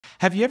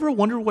Have you ever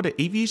wondered what an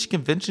aviation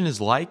convention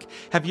is like?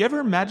 Have you ever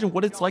imagined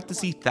what it's like to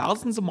see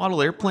thousands of model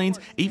airplanes,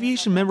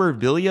 aviation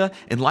memorabilia,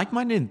 and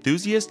like-minded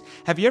enthusiasts?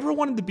 Have you ever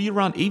wanted to be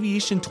around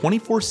aviation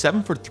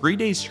 24/7 for 3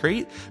 days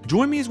straight?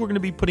 Join me as we're going to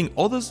be putting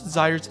all those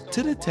desires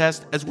to the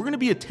test, as we're going to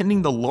be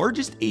attending the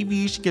largest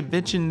aviation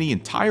convention in the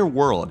entire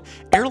world,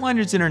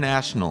 Airliners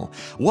International.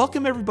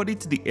 Welcome everybody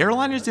to the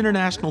Airliners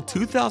International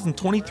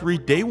 2023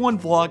 Day 1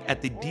 vlog at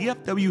the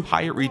DFW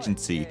Hyatt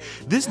Regency.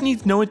 This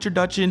needs no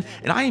introduction,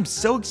 and I am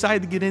so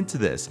excited to get into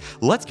this.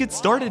 Let's get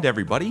started,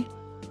 everybody.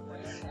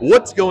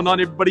 What's going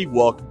on, everybody?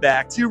 Welcome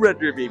back to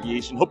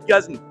Redriveraviation. Hope you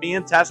guys have a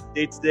fantastic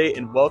day today,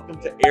 and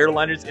welcome to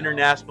Airliners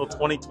International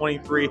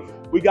 2023.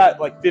 We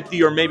got like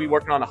 50 or maybe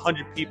working on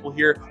 100 people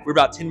here. We're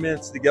about 10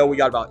 minutes to go. We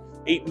got about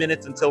 8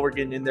 minutes until we're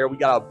getting in there. We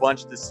got a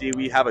bunch to see.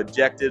 We have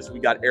objectives, we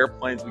got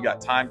airplanes, we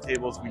got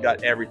timetables, we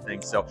got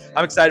everything. So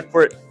I'm excited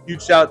for it.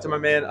 Huge shout out to my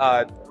man,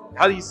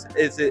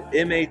 is it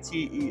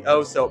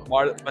Mateo? So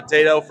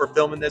Mateo for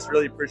filming this.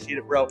 Really appreciate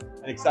it, bro.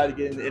 And excited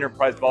to get in the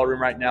Enterprise Ballroom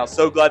right now.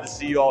 So glad to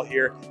see you all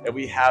here, and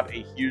we have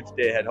a huge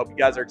day ahead. Hope you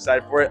guys are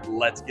excited for it.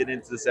 Let's get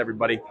into this,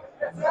 everybody.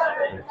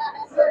 5,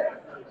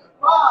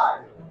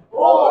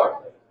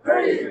 4,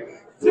 3,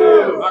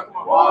 2,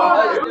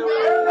 1.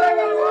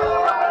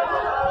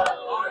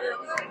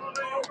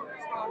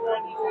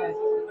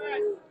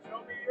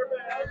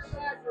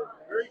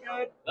 Very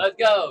good. Let's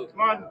go.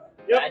 Come on.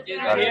 Yep. Howdy, Here.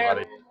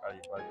 buddy. Howdy,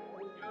 buddy.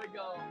 Here we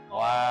go.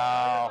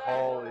 Wow,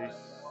 holy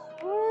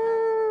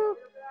woo.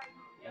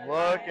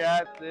 Look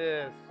at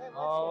this.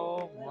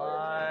 Oh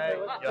my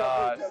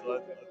gosh.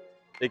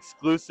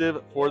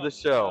 Exclusive for the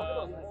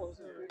show.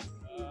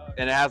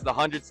 And it has the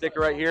 100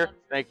 sticker right here.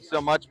 Thank you so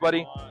much,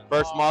 buddy.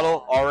 First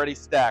model already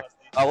stacked.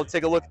 Let's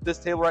take a look at this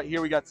table right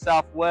here. We got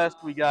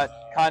Southwest, we got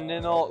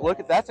Continental. Look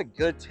at that's a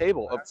good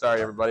table. Oh, sorry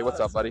everybody.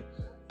 What's up, buddy?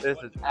 This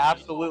is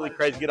absolutely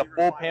crazy. Get a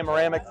full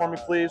panoramic for me,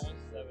 please.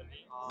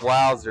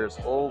 Wowzers,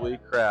 holy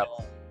crap.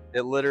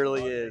 It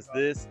literally is.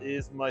 This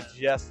is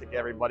majestic,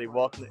 everybody.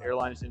 Welcome to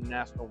Airliners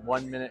International,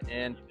 1 minute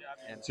in,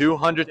 and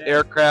 200th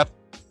aircraft,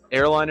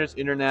 Airliners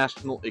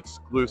International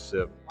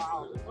exclusive.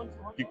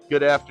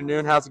 Good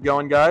afternoon. How's it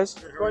going, guys?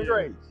 Going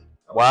great.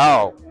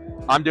 Wow.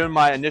 I'm doing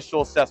my initial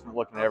assessment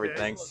looking at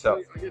everything.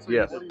 So,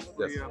 yes.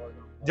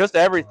 Just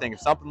everything. If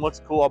something looks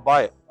cool, I'll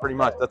buy it. Pretty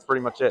much. That's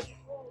pretty much it.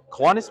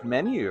 Qantas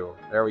menu.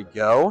 There we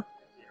go.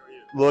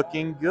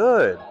 Looking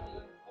good.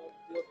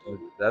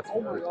 That's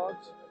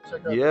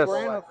yes.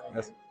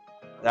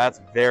 That's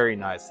very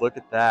nice. Look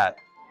at that.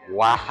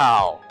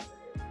 Wow.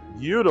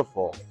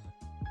 Beautiful.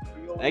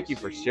 Thank you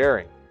for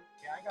sharing.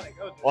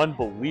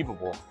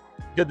 Unbelievable.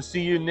 Good to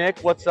see you, Nick.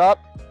 What's up?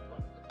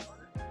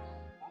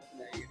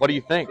 What do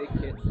you think?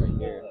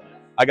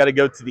 I got to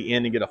go to the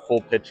end and get a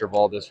full picture of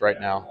all this right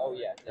now. Oh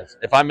yeah.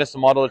 If I miss a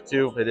model or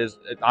two,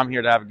 I'm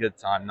here to have a good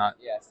time. Not.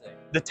 Yeah, same.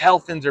 The tail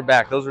fins are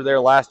back. Those were there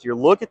last year.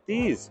 Look at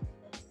these.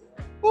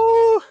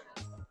 Woo!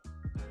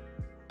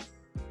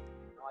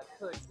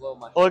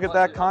 Look at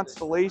that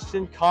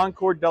Constellation,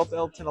 Concorde, Delta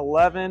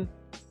L1011.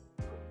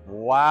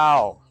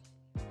 Wow.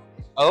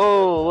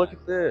 Oh, look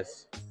at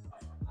this.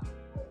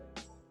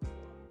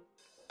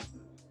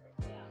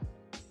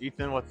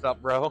 Ethan, what's up,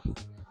 bro?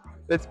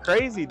 It's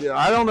crazy, dude.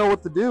 I don't know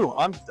what to do.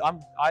 I'm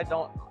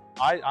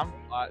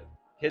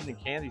hidden in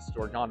candy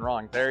store gone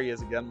wrong. There he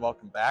is again.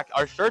 Welcome back.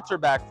 Our shirts are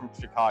back from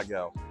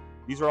Chicago.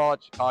 These are all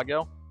at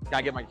Chicago. Can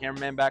I get my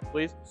cameraman back,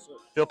 please?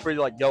 Feel free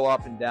to like go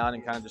up and down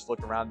and kind of just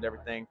look around and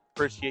everything.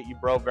 Appreciate you,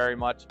 bro, very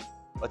much.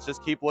 Let's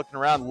just keep looking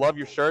around. Love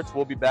your shirts.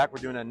 We'll be back. We're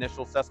doing an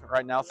initial assessment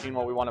right now, seeing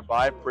what we want to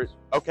buy.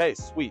 Okay,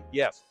 sweet.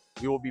 Yes,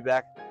 we will be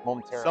back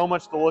momentarily. So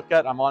much to look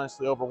at. I'm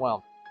honestly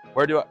overwhelmed.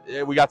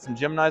 We got some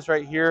Geminis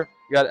right here.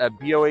 We got a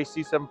BOA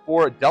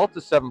C74, a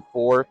Delta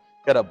 74.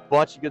 Got a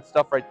bunch of good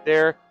stuff right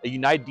there. A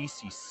United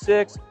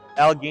DC6,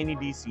 Allegheny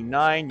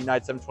DC9,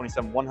 United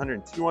 727 100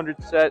 and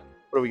 200 set.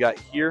 What do we got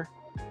here?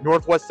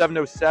 Northwest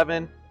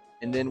 707.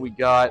 And then we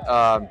got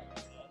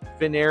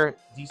Finnair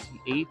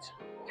DC8.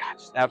 God,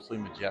 just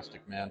absolutely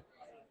majestic, man.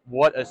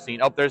 What a scene.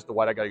 Oh, there's the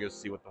white. I got to go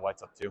see what the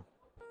white's up to.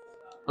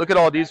 Look at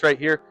all these right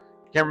here.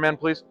 Cameraman,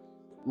 please.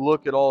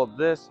 Look at all of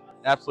this.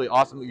 Absolutely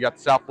awesome. You got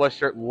the Southwest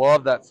shirt.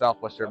 Love that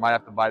Southwest shirt. Might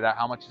have to buy that.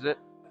 How much is it?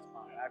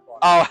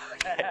 Oh,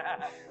 okay.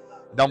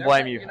 Don't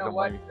blame you. You know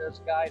what? There's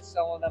guys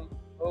selling them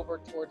over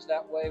towards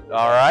that way.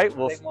 All right,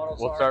 we'll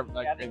start.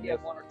 Yeah, they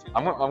get one or two.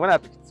 I'm gonna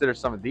have to consider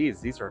some of these.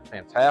 These are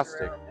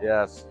fantastic.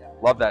 Yes,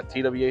 love that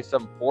TWA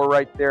 74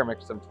 right there.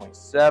 Micro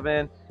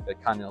 727, the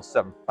Continental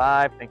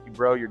 75. Thank you,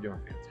 bro. You're doing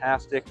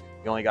fantastic.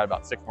 You only got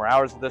about 6 more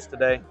hours of this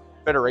today.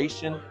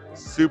 Federation,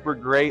 super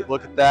great.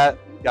 Look at that.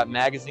 Got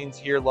magazines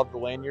here. Love the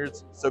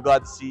lanyards. So glad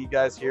to see you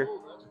guys here.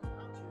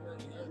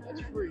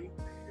 That's free.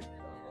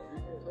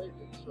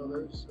 So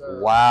there's,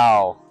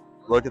 wow.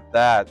 Look at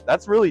that.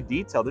 That's really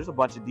detailed. There's a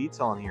bunch of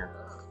detail in here.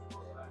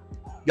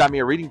 Got me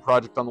a reading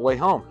project on the way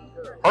home.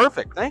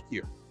 Perfect. Thank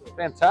you.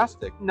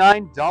 Fantastic.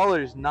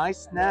 $9.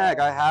 Nice snag.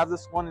 I have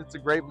this one. It's a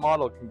great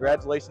model.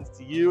 Congratulations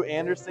to you,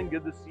 Anderson.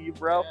 Good to see you,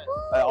 bro.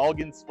 All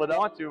getting split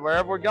on to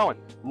wherever we're going.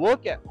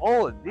 Look at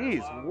all of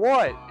these.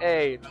 What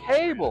a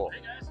table.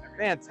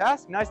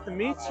 Fantastic. Nice to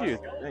meet you.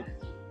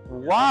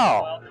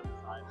 Wow.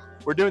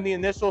 We're doing the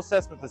initial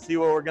assessment to see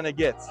what we're gonna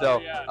get.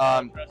 So,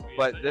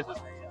 but this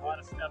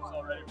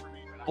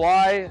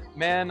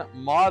Flyman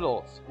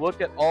models.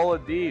 Look at all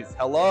of these.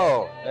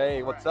 Hello.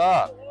 Hey, what's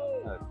up?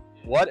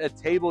 What a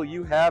table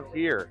you have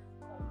here.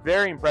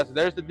 Very impressive.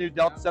 There's the new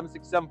Delta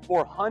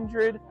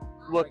 767-400.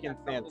 Looking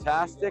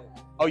fantastic.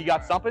 Oh, you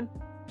got something?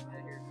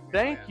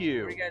 Thank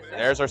you.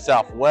 There's our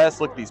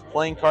Southwest. Look at these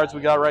playing cards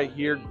we got right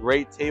here.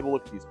 Great table.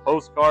 Look at these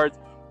postcards.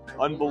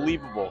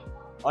 Unbelievable.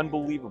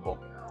 Unbelievable.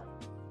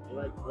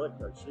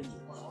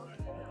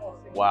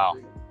 Wow.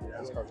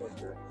 These cards are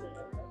good.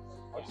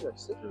 I actually have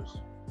stickers.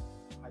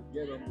 I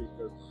get them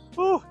because.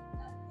 Whew.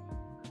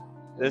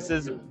 This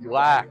is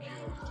black.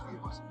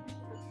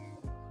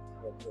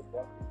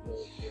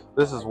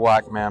 This is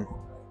whack, man.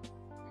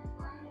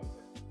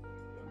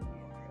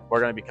 We're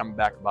gonna be coming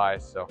back by,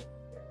 so.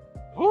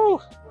 Woo!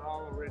 They're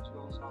all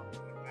originals on the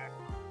back.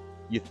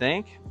 You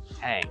think?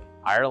 Dang,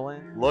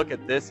 Ireland. Look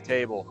at this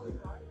table.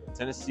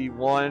 Tennessee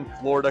 1,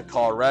 Florida,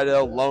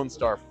 Colorado, Lone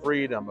Star,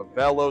 Freedom,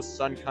 Avello,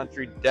 Sun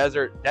Country,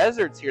 Desert.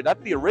 Desert's here.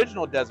 That's the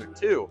original Desert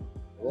too.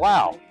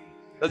 Wow.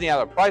 Doesn't even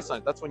have a price on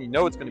it. That's when you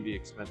know it's going to be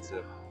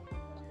expensive.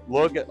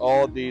 Look at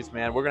all of these,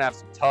 man. We're going to have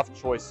some tough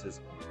choices.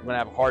 We're going to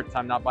have a hard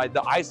time not buying.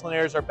 The Iceland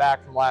Airs are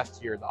back from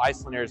last year. The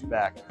Iceland Airs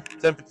back.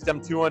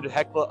 757-200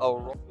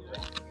 Hecla.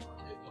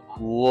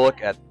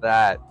 Look at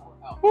that.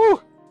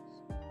 Woo!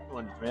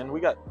 Man, we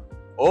got.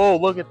 Oh,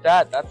 look at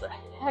that. That's a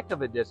heck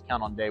of a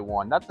discount on day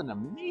one. That's an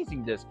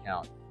amazing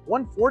discount.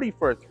 140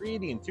 for a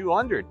 380 and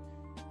 200.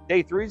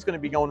 Day 3 is going to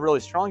be going really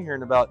strong here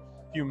in about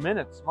a few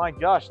minutes. My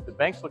gosh, the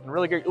bank's looking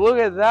really great. Look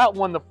at that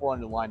one, the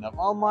 400 lineup.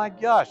 Oh my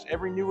gosh,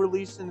 every new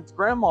release in its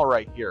grandma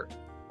right here.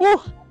 Woo!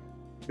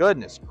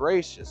 Goodness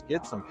gracious,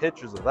 get some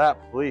pictures of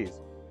that, please.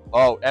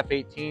 Oh,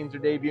 F-18s are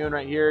debuting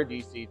right here.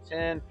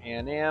 DC-10,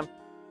 Pan Am,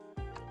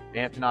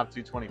 Antonov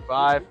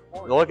 225.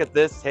 Look at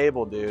this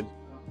table, dude.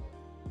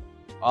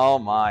 Oh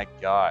my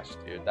gosh,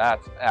 dude,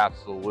 that's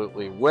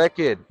absolutely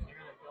wicked.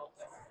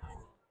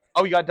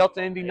 Oh, you got Delta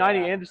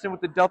MD-90. Anderson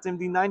with the Delta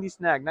MD-90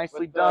 snag.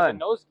 Nicely done.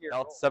 Nose gear.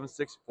 Delta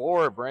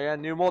 764,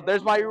 brand new mold.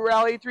 There's my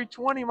Rally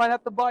 320. Might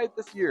have to buy it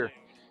this year.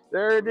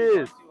 There it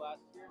is.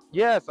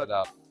 Yes,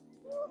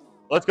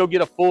 let's go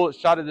get a full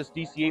shot of this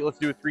DC-8. Let's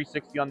do a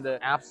 360 on the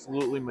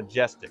absolutely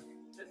majestic.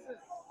 This is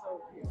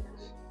so cute.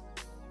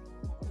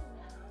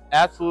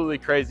 Absolutely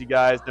crazy,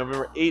 guys.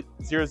 November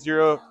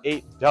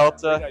 8008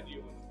 Delta.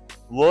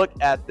 Look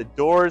at the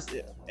doors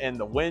and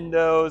the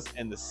windows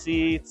and the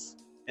seats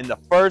and the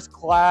first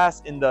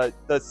class and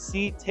the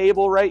seat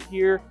table right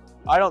here.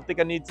 I don't think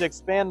I need to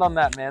expand on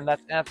that, man.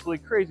 That's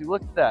absolutely crazy.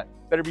 Look at that.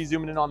 Better be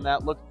zooming in on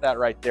that. Look at that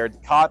right there. The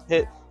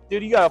cockpit.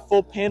 Dude, you got a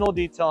full panel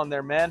detail on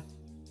there, man.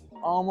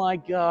 Oh my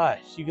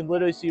gosh. You can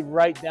literally see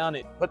right down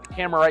it. Put the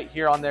camera right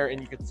here on there and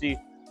you can see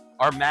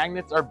our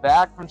magnets are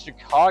back from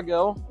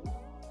Chicago.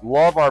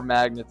 Love our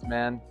magnets,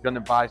 man. Gonna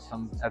buy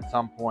some at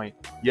some point.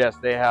 Yes,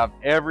 they have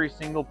every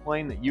single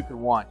plane that you could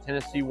want.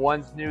 Tennessee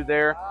 1's new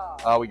there.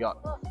 We got,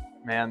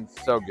 man,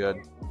 so good.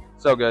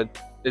 So good.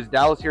 Is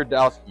Dallas here?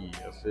 Dallas?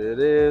 Yes, it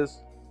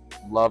is.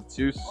 Love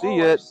to see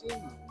it.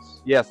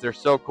 Yes, they're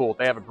so cool.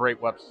 They have a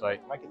great website.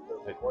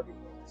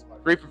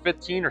 3 for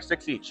 15 or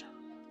 6 each.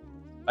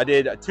 I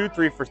did 2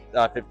 3 for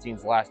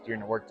 15s last year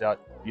and it worked out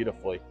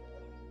beautifully.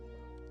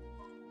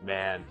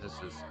 Man, this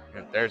is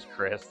good. There's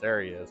Chris.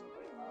 There he is.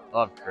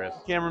 Love Chris.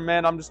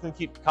 Cameraman, I'm just going to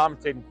keep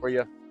commentating for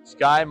you.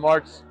 Sky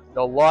Marks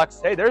Deluxe.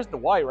 Hey, there's the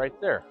white right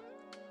there.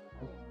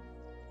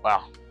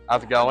 Wow.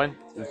 How's it going?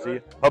 Good to see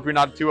you. Hope you're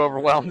not too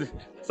overwhelmed.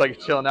 It's like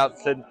you're chilling out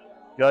sitting.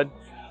 Good.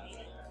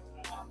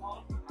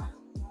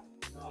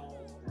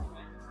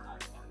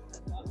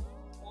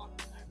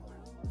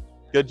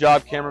 Good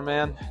job,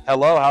 cameraman.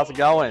 Hello, how's it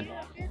going?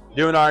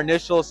 Doing our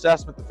initial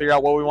assessment to figure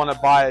out what we want to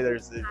buy.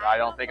 I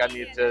don't think I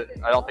need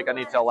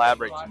to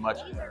elaborate too much.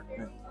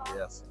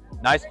 Yes.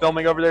 Nice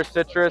filming over there,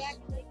 Citrus.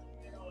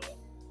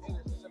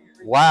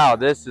 Wow,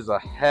 this is a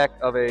heck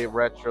of a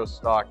retro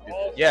stock.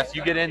 Yes,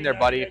 you get in there,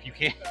 buddy, if you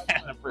can.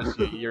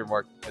 Appreciate your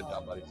work. Good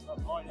job, buddy.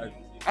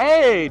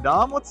 Hey,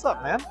 Dom, what's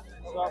up, man?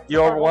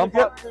 You overwhelmed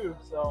yet?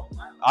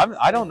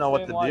 I don't know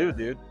what to do,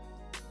 dude.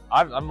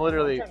 I'm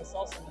literally trying to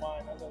sell some of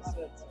mine, as I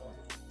said, so.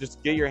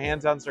 Just get your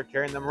hands out and start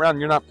carrying them around.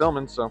 You're not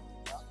filming, so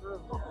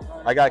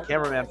I got a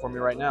cameraman for me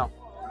right now.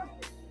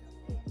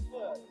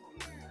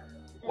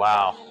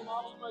 Wow.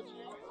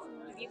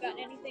 Have you gotten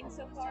anything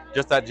so far?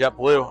 Just that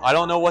JetBlue. I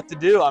don't know what to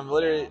do. I'm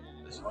literally.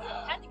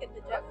 Had to get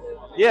the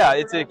JetBlue. Yeah,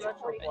 it's a.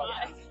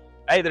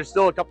 Hey, there's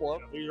still a couple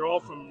of. These are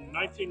all from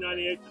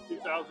 1998 to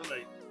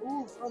 2008.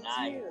 Ooh,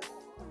 Frontier.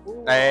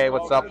 Ooh. Hey,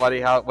 what's up,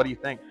 buddy? What do you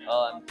think?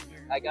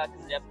 I got the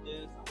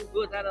JetBlue.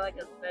 Ooh, is that like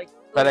a spec?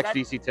 FedEx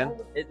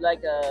DC-10. It's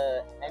like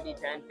a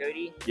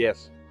MD-1030.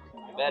 Yes.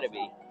 It better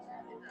be.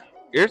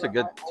 Here's a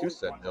good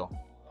 2-set deal.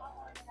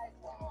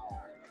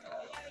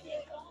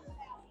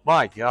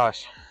 My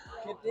gosh.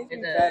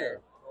 It's better.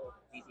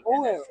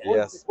 Oh, wait,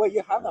 Yes. Wait,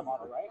 you have that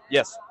model, right?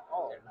 Yes.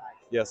 Oh,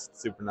 nice. Yes,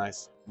 super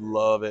nice.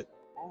 Love it.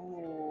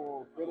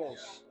 Oh, British.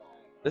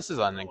 This is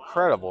an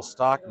incredible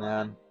stock,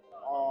 man.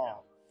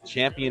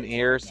 Champion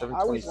Air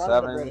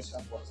 727s,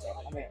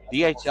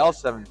 DHL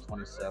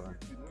 727.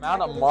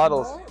 Amount of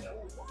models.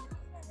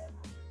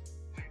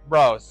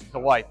 Bro,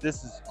 Dwight,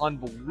 this is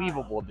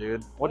unbelievable,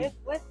 dude. What?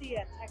 What's the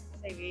Texas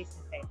Aviation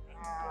thing?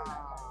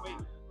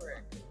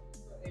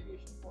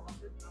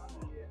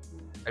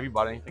 Have you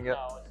bought anything yet?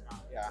 No, it's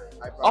not.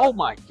 Yeah. Oh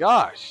my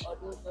gosh.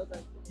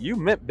 You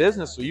meant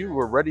business, so you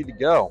were ready to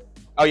go.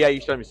 Oh yeah, you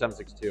showed me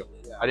 762.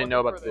 I didn't know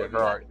about the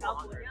Ferrari.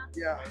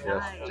 Yeah.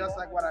 Yes. Just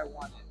like what I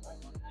wanted.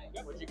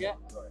 What'd you get?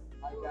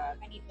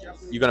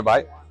 You gonna buy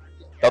it?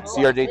 Up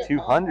CRJ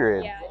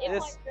 200. Yeah,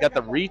 This got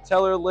the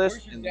retailer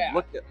list and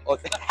look at.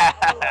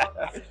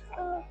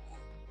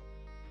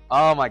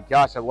 Oh my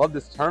gosh, I love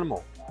this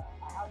terminal.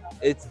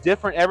 It's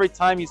different every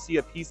time you see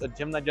a piece of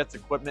GeminiJets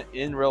equipment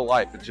in real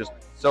life. It's just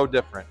so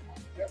different.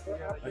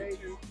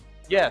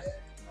 Yes,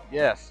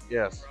 yes,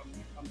 yes.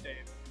 I'm Dave.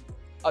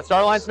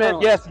 Starline Smith,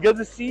 yes, good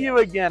to see you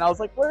again. I was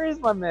like, where is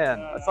my man?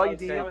 I saw you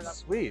DM.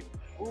 Sweet.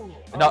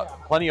 No,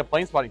 plenty of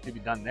plane spotting to be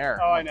done there.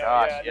 Oh, I know.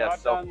 Gosh, yeah, no,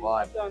 so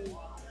I've fun. done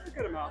a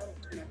good amount.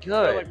 You know,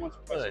 Good, like once or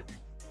twice a good, week.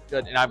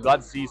 good. And I'm glad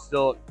to see you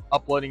still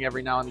uploading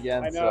every now and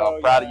again. I So know,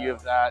 I'm proud of yeah. you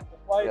of that. The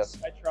flights,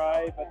 I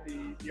try, but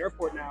the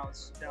airport now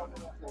is down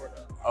in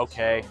Florida.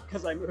 Okay.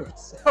 Because I moved.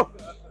 So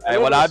Hey,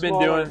 what I've been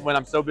doing when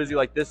I'm so busy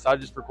like this, I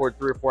just record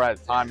 3 or 4 at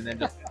a time and then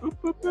just.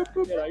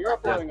 Yeah, you're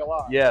uploading a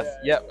lot. Yes,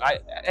 Yeah.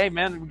 Hey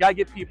man, we gotta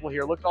get people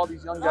here. Look at all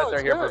these young guys that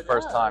are here for the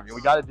first time.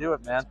 We gotta do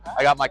it, man.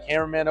 I got my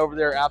cameraman over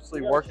there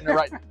absolutely working it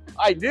right.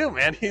 I do,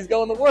 man. He's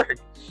going to work.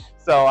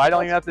 So I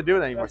don't even have to do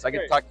it anymore. So I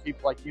get to talk to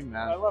people like you,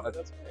 man. I love it.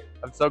 That's great.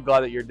 I'm so glad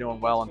that you're doing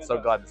well. I'm so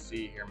glad to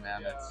see you here,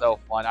 man. It's so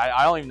fun.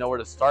 I don't even know where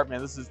to start, man.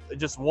 This is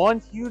just one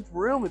huge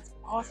room. It's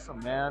awesome,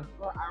 man.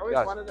 Well, I always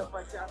Gosh. wanted to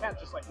find out. I can't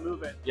just like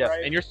move it. Yes,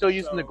 right? and you're still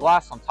using So- the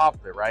glass on top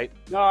of it, right?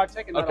 No, I've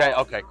taken that Okay,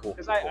 off. okay, cool.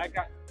 Because I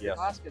got Yes.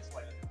 glass gets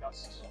like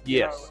dust. you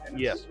Yes, know, and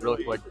yes, it's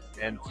really quick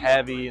and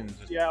heavy and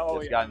just, Yeah, oh,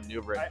 just yeah. got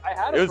maneuvered. I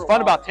had It was for a fun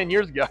while. about 10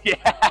 years ago. Yeah.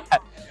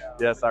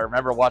 Yes, I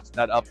remember watching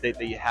that update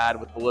that you had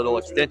with the little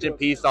extension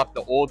piece off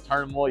the old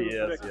terminal.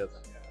 Yes, yes.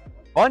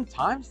 Fun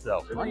times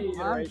though. Many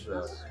Fun times though.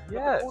 iterations. But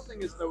Yes. The cool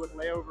thing is though with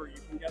layover,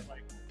 you can get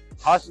like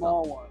Custom.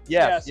 small ones. Yes,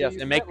 Yeah, so yes, you and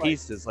can make get,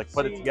 pieces, like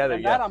put it see, together.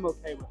 And Yes. that I'm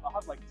okay with. I'll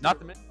have like Not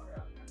two the or three.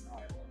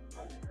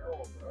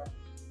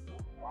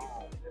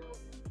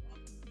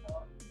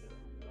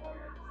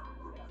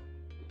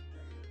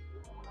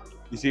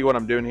 You see what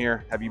I'm doing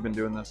here? Have you been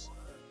doing this?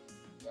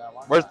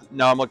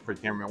 No, I'm looking for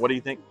the cameraman. What do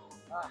you think?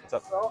 What's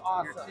up? So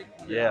awesome.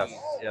 Yes,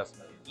 yes.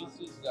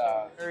 This is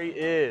There he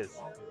is.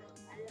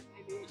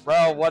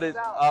 Bro, what is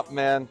up,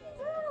 man?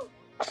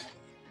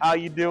 How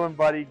you doing,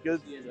 buddy?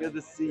 Good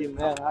to see you,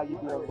 man. How you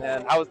doing,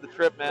 man? How was the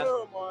trip, man?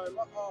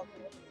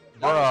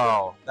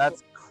 Bro,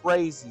 that's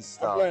crazy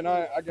stuff.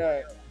 I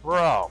got.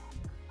 Bro.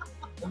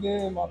 And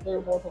then my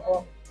favorite one so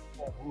far.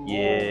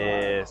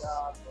 Yes.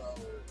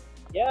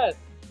 Yes.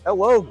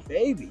 Hello,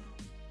 baby.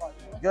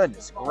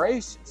 Goodness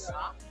gracious.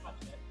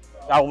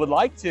 I would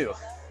like to.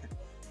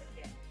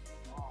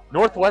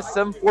 Northwest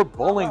 74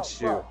 bowling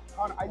shoe.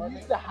 I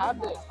used to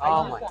have this.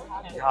 Oh my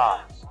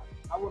gosh.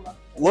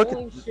 Look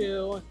at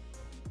shoe.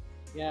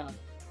 Yeah.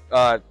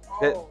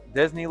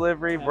 Disney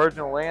livery,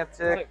 Virgin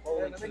Atlantic,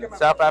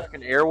 South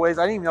African Airways.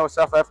 I didn't even know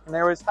South African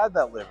Airways had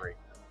that livery.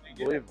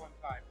 Unbelievable.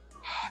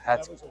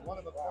 That's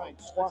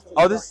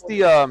oh, this is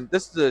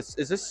the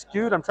is this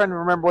Scoot? I'm trying to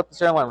remember what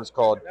this airline was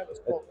called.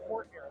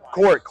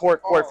 Court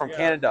from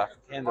Canada.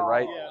 Canada,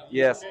 right?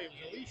 Yes.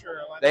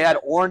 They had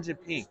orange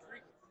and pink.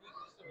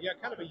 Yeah,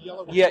 kind of a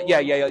yellow. Yeah,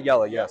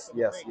 yellow. Yes.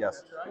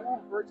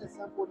 Virgin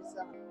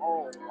 747.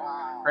 Oh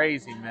wow.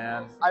 Crazy,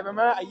 man. I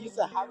remember I used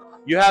to have.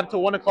 You have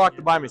till 1 o'clock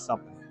to buy me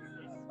something.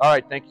 All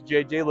right, thank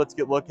you, JJ. Let's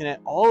get looking at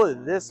all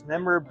of this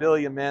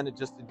memorabilia, man. It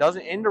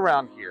doesn't end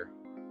around here.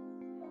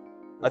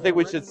 I think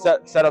we should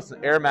set up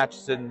some air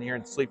mattresses in here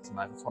and sleep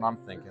tonight. That's what I'm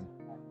thinking.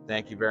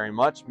 Thank you very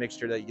much. Make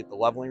sure that you get the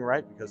leveling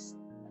right because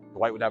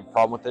Dwight would have a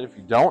problem with it if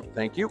you don't.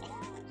 Thank you.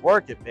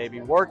 Work it,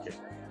 baby. Work it.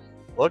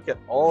 Look at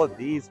all of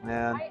these,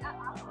 man.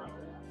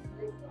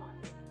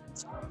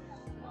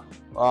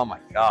 Oh my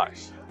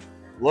gosh.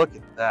 Look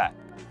at that.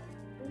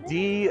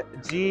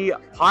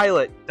 DG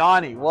Pilot.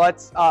 Donnie,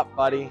 what's up,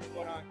 buddy? What's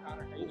going on,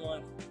 Connor? How you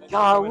doing?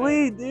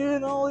 Golly,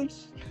 dude. Holy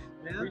shit,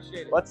 man.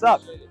 Appreciate it. What's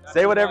up? Appreciate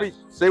it.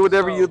 Say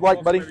whatever you'd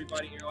like, buddy.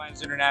 Everybody,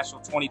 Airliners International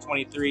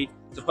 2023.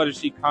 It's a pleasure to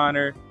see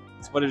Connor.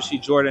 It's a pleasure to see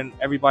Jordan.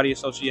 Everybody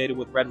associated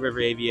with Red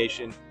River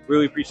Aviation.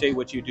 Really appreciate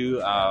what you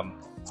do.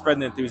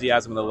 Spreading the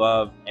enthusiasm and the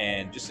love,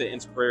 and just an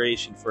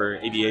inspiration for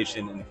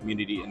aviation and the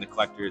community and the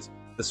collectors,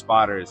 the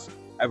spotters.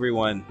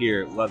 Everyone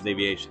here loves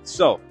aviation.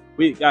 So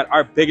we got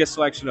our biggest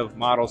selection of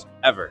models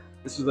ever.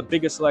 This is the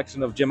biggest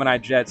selection of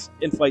GeminiJets,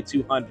 in-flight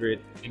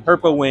 200,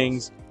 Herpa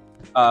wings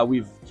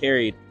we've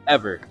carried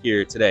ever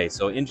here today.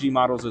 So NG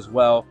models as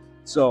well.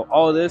 So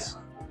all of this,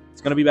 it's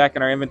going to be back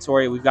in our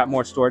inventory. We've got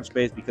more storage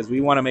space because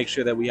we want to make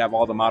sure that we have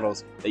all the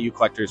models that you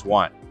collectors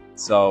want.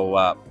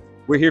 So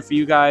we're here for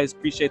you guys.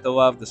 Appreciate the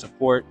love, the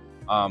support.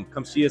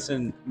 Come see us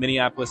in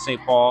Minneapolis, St.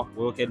 Paul.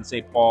 We're located in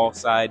St. Paul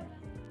side.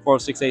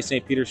 406A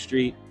St. Peter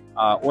Street.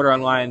 Order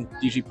online,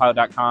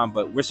 dgpilot.com.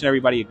 But wishing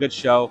everybody a good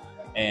show,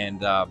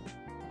 and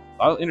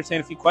I'll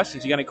entertain a few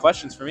questions. You got any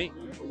questions for me?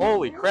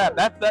 Holy crap!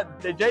 That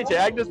JJ,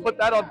 I just put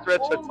that on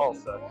Thread to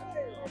Tulsa.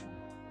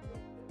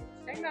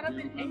 Hang that up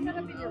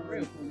in your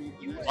room.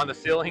 On the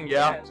ceiling,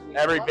 yeah.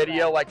 Every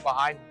video, like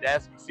behind the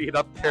desk, you see it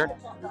up there.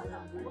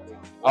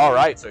 All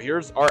right, so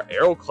here's our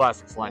Aero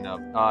Classics lineup.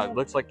 It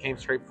looks like came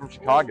straight from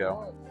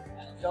Chicago.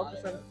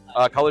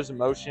 Colors in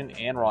Motion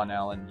and Ron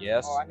Allen,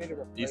 yes.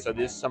 So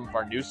this is some of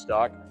our new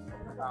stock.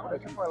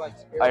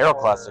 Aero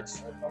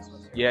Classics.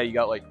 Yeah, you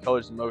got like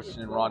Colors in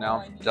Motion and Ron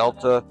Allen from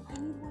Delta.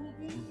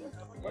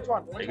 Which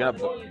one? Are you gonna?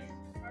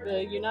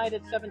 The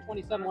United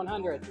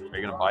 727-100. Are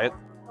you gonna buy it?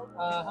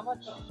 How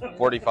much?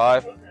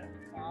 45.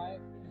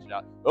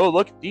 Oh,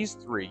 look at these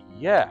three.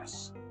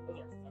 Yes.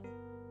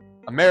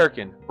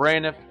 American,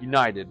 Braniff,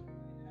 United,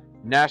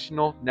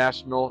 National,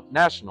 National,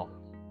 National,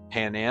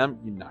 Pan Am,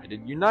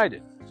 United,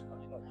 United.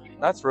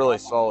 That's really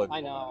solid.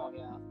 I know,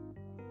 yeah.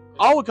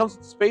 Oh, it comes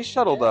with the space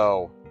shuttle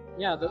though.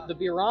 Yeah, the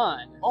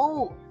Biran.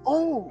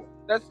 Oh,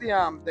 that's the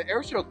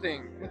air show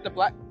thing with the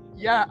black.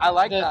 Yeah, I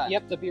like that.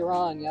 Yep, the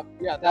Biran. Yep.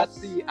 Yeah, that's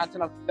the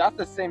antenna. That's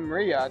the same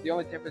Maria. The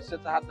only difference is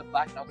I have the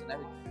black notes and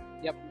everything.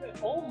 Yep.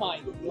 Oh my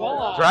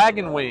god.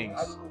 Dragon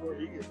wings.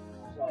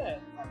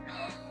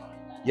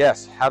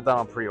 Yes, have that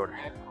on pre-order.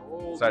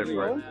 Excited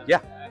for it. Yeah.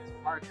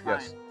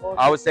 Yes.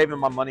 I was saving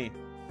my money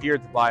here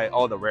to buy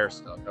all the rare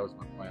stuff. That was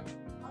my plan.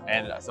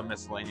 And some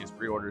miscellaneous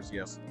pre-orders,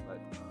 yes. But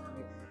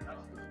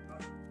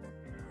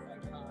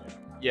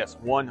yes,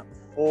 one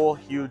full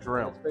huge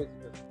room.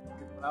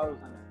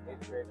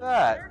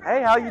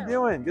 Hey, how you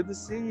doing? Good to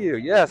see you.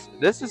 Yes,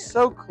 this is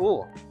so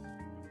cool.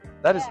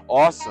 That is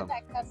awesome.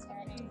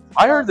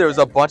 I heard there was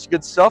a bunch of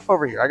good stuff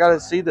over here. I gotta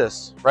see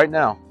this right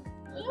now.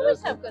 You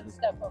always have good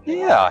stuff over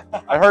here. Yeah,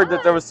 I heard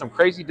that there was some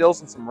crazy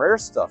deals and some rare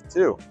stuff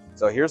too.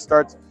 So here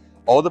starts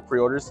all the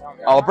pre-orders.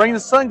 I'll bring the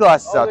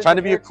sunglasses out, trying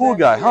to be a cool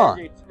guy, huh?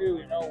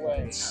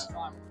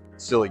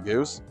 Silly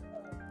goose.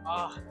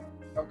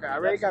 Okay, I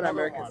already got an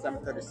American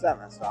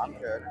 737, so I'm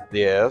good.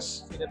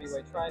 Yes.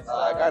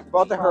 I got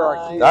both of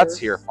her. That's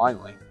here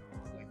finally.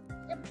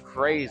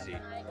 Crazy.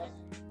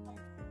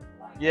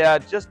 Yeah,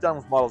 just done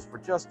with models for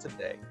just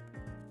today.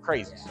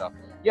 Crazy stuff.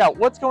 Yeah,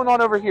 what's going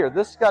on over here?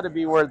 This has got to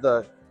be where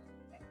the...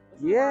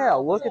 Yeah,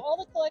 look at... All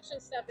the collection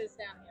stuff is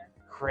down here.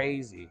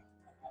 Crazy.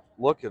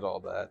 Look at all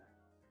that.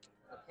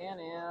 Pan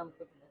Am.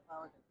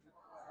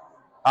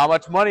 How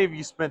much money have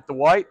you spent,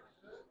 Dwight?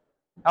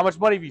 How much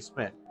money have you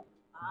spent?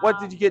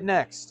 What did you get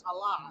next? A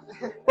lot.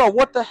 Bro,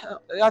 what the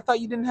hell? I thought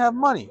you didn't have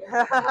money.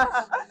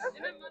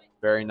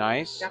 Very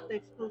nice. Got the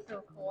exclusive,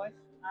 of course.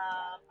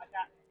 I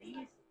got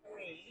these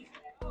three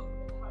for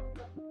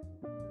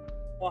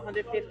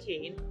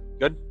 115.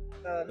 Good.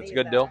 That's a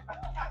good deal.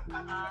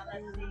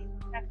 Let's see.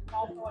 I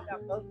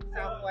got both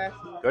Southwest.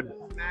 Good.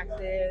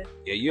 Maxes.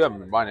 Yeah, you haven't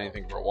been buying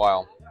anything for a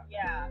while.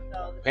 Yeah.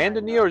 So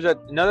Panda Neo, or is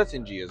that... No, that's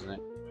NG, isn't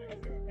it?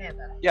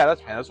 Panda. Yeah,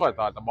 that's Panda. That's what I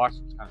thought. The box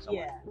was kind of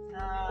similar.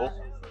 Yeah. Cool.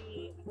 Let's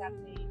see. We got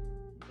the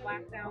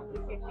Black Down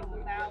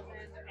 250,000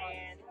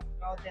 and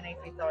Golden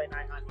AC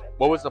 900.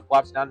 What was the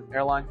flaps down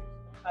airline?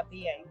 A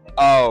BA.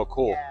 Oh,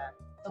 cool. Yeah.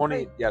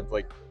 20, yeah,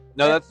 like...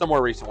 No, that's the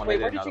more recent one. Wait,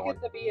 They where did did you another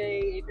get the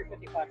BA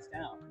A350 flaps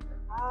down?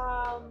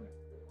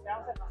 That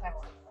was at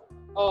Texas.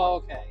 Oh,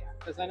 okay.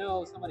 Because I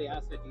know somebody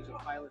asked if DJ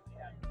Pilot.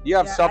 Do you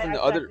have Yeah, stuff in I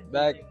the other checked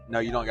bag? it. No,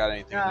 you don't got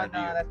anything No, in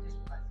there, do you? that's just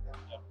my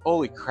stuff.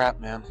 Holy crap,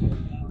 man.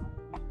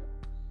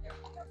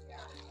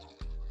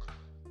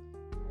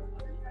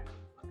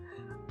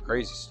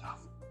 Crazy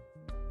stuff.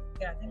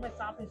 Yeah, I think my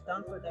shop is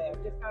done for there.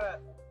 Just got a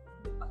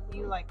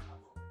few like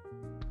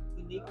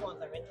unique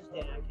ones I'm interested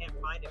in. I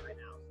can't find it right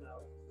now. So.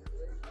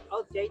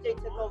 Oh, JJ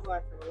took over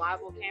as the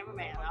reliable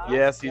cameraman. Huh?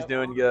 Yes, he's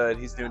doing good.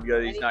 He's doing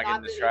good. He's And not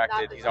getting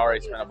distracted. He's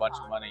already spent a bunch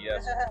of money,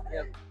 yes.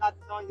 Not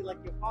showing you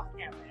like your boss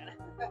cameraman.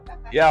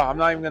 Yeah, I'm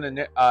not even going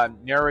to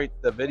narrate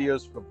the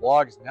videos for the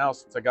vlogs now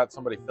since I got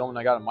somebody filming.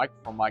 I got a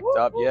microphone mic'd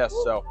up, yes.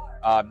 So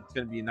it's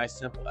going to be a nice,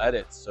 simple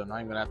edit. So not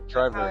even going to have to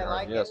try very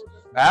hard, yes.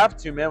 I have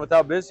to, man. With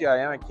how busy I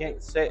am, I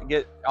can't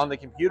get on the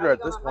computer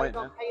at this point,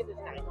 man.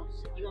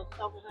 You gonna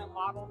sell him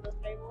model on this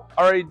table?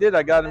 I already did.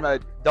 I got him a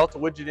Delta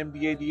Widget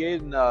MD88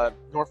 and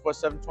Northwest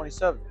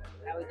 727.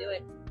 How we do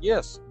it?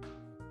 Yes.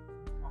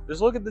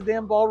 Just look at the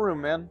damn ballroom,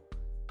 man.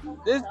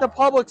 The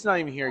public's not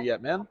even here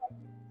yet, man.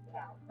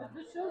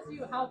 This shows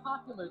you how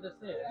popular this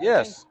is.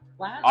 Yes.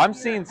 I mean, I'm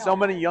seeing so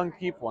many young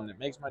people, and it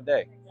makes my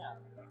day.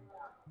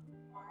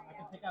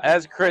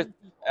 As Chris,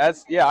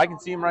 yeah, I can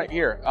see him right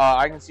here.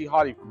 I can see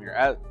Hottie from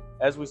here.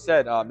 As we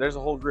said, there's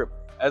a whole group.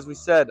 As we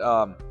said,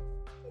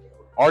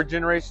 our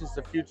generation's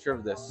the future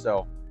of this,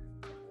 so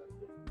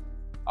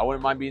I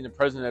wouldn't mind being the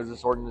president of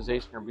this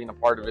organization or being a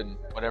part of it in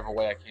whatever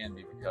way I can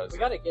be, because... We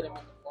gotta get him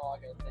on the vlog,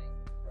 I think.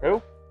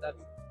 Who? That's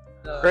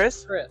the...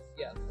 Chris? Chris,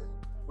 yes.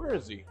 Where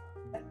is he?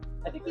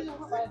 I think he's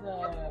over by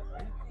the...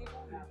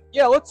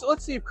 Yeah, let's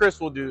see if Chris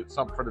will do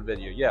something for the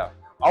video. Yeah.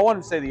 I want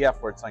him to say the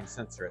F word so I can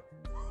censor it.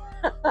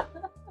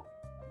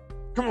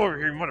 Come over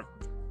here, you mother...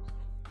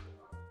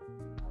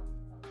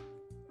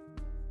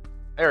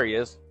 There he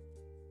is.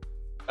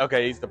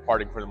 Okay, he's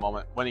departing for the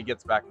moment. When he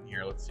gets back in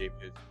here, let's see if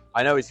he's...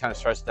 I know he's kind of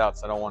stressed out,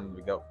 so I don't want him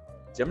to go.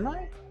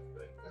 Gemini?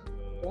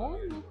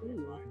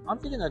 I'm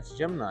thinking that's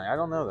Gemini. I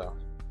don't know, though.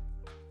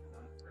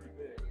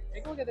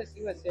 Take a look at this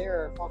US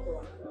Air.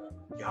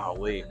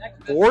 Golly.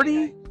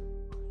 40?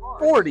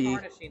 40?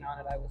 Varnishing on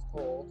it, I was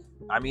told.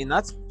 I mean,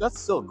 that's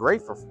still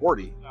great for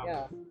 40.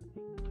 Yeah.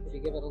 If you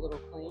give it a little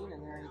clean,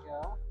 and there you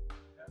go.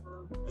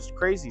 Just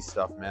crazy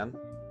stuff, man.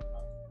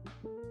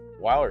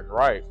 Weiler's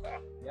right.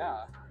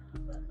 Yeah.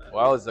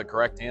 Well is the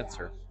correct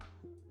answer.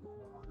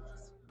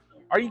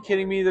 Are you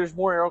kidding me? There's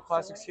more Aero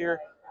Classics here?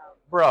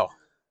 Bro,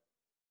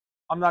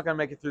 I'm not going to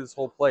make it through this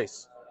whole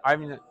place. I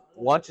mean,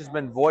 lunch has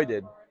been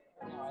voided.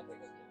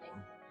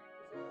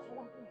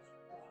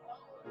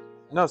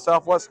 No,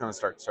 Southwest's going to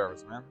start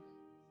service, man.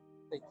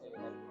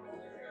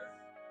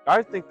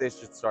 I think they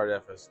should start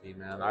FSD,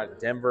 man.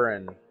 Denver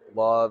and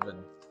Love and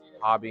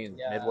Hobby and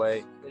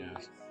Midway. Yeah.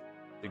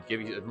 To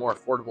give you a more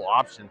affordable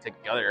option, take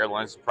the other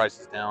airlines'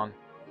 prices down,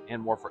 and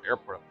more for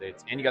airport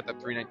updates. And you got that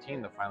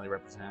 319 to finally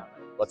represent.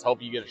 Let's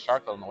hope you get a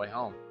Shotcut on the way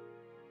home.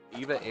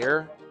 Eva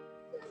Air.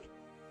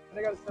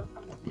 I got a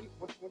 750.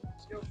 What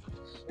scale?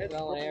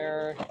 Bell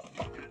Air.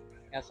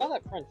 Yeah, I saw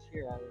that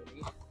Frontier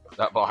already.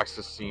 That box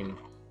has seen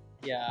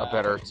Yeah. a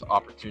better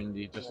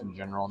opportunity just in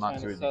general, not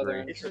to a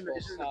Southern degree.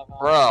 777.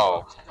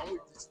 Bro.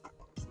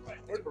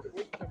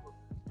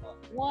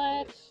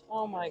 What?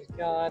 Oh my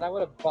god! I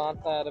would have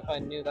bought that if I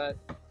knew that.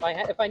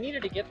 If I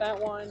needed to get that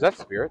one. Is that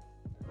Spirit?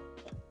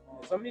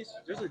 Some of these,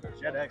 there's a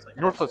Jet X. Like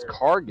Northwest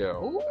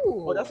Cargo.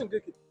 Ooh. Oh, that's some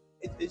good.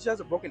 It just has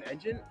a broken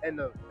engine and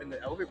the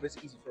elevator, but it's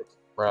an easy fix.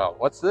 Bro,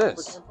 what's For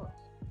this? 10 bucks.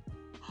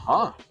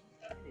 Huh?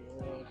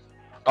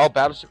 Oh,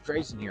 Battleship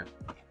Grayson here.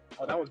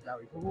 Oh, that one's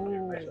value.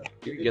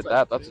 You can get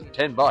that. That's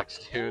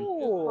 $10, dude.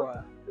 Ooh.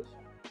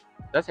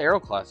 That's Aero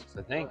Classics,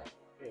 I think.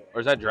 Or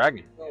is that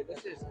Dragon? No,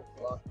 this is.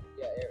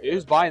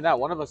 Who's buying that?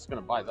 One of us is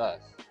going to buy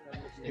that.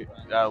 Dude,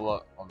 I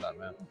love that,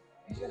 man.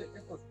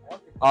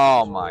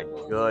 Oh my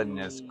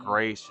goodness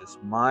gracious.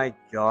 My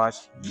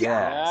gosh,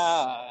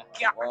 yes.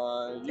 Yeah.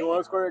 You want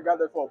to score? Got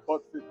that for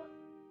 $1.50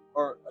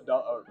 or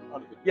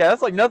 $1.50. Yeah,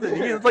 that's like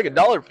nothing. It's like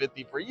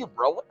 $1.50 for you,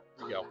 bro. What?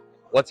 Here you go.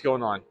 What's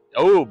going on?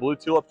 Oh, blue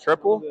tulip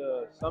triple.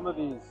 Some of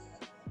these,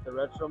 the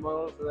retro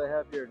models that they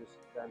have here are just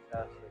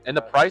fantastic. And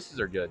the prices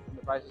are good. And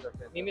the prices are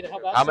fantastic. Need me to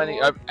help out? How some many?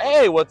 more?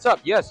 Hey, what's up?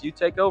 Yes, you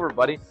take over,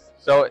 buddy.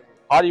 So,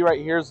 Hottie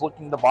right here is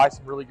looking to buy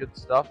some really good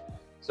stuff.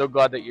 So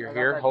glad that you're I got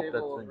here. that Hope table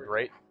that's been over.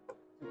 great.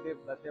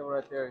 That table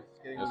right there is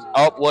getting Just,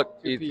 oh,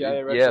 look. two Yes.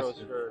 PIA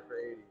retros for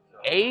 80. So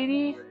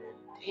 80?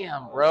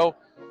 Damn, bro.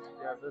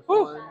 Yeah, this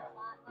Woo. one.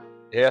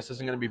 Yes,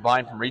 isn't going to be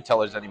buying from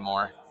retailers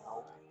anymore.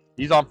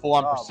 He's on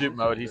full-on Oh, pursuit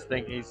mode. He's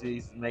thinking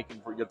he's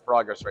making pretty good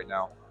progress right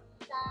now.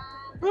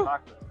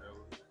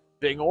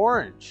 Big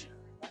orange.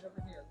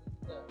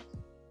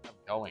 I'm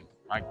going.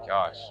 My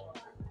gosh.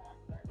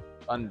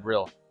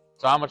 Unreal.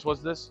 So how much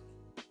was this?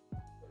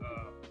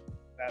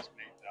 That's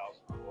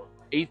 $8,000.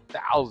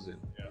 8,000.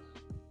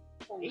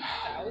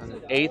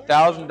 $8,000.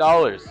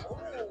 $8,000.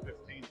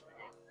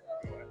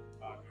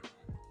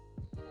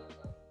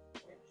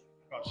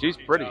 She's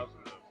pretty.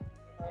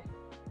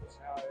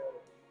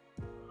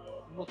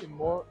 I'm looking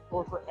more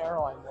for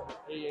airline than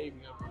AA.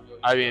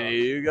 I mean,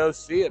 you go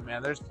see it,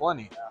 man. There's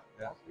plenty.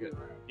 Yeah. Good.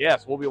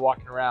 Yes, we'll be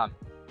walking around.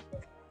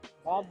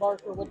 Bob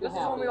Barker would be This is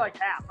happy. only like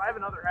half. I have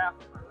another half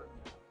in my room.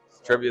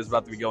 Trivia is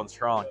about to be going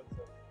strong.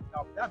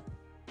 No, that's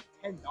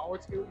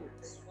 $10 too.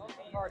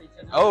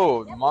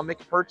 Oh, Mom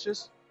make a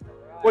purchase?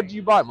 What did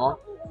you buy, Mom?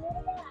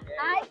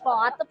 I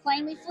bought the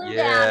plane we flew down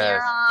Yes.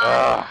 there on.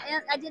 Ugh.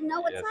 And I didn't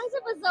know what Yes. size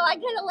it was, so I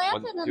kind of laughed,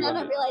 and then I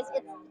 200. realized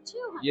it's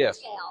 200 Yes.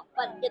 scale,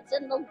 but it's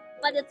in the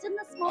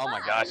small Oh my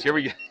box. gosh, here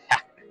we go.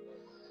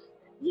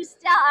 You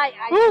still, I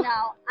Woo.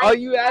 know. Oh,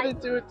 you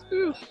added to it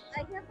too.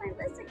 I get my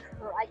list of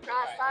I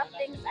cross off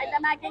things.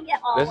 I'm not gonna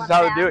get all This of is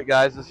how to them. do it,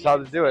 guys. This is how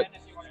to do it.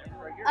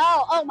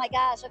 Oh my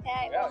gosh,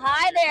 okay. Well,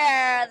 hi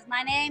there.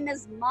 My name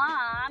is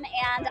Mom,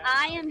 and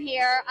I am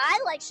here. I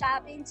like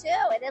shopping too.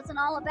 It isn't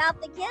all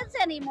about the kids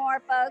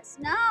anymore, folks.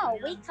 No,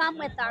 we come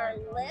with our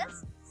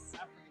lists,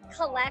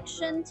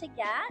 collection to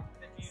get.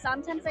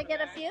 Sometimes I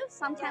get a few,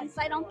 sometimes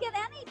I don't get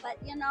any, but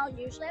you know,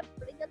 usually I have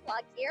pretty good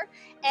luck here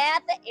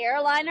at the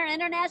Airliner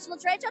International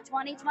Trade Show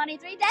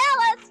 2023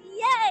 Dallas.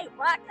 Yay,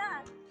 rock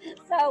on.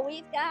 So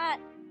we've got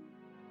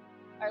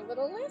our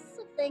little list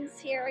of things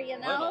here, you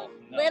know.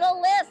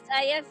 Little list.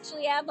 I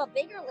actually have a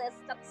bigger list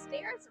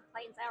upstairs of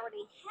planes I already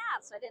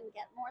have, so I didn't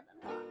get more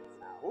than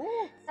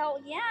one. So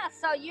yeah,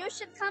 so you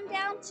should come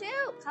down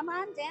too. Come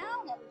on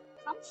down and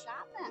come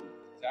shopping.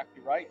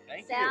 Exactly right.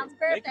 Thank Sounds you.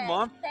 perfect. Thank you,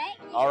 Mom. Thank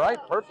you. All right,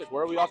 perfect.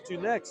 Where are we off to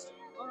next?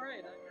 All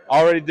right.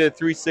 Already did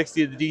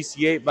 360 of the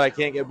DC-8, but I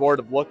can't get bored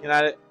of looking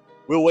at it.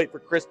 We'll wait for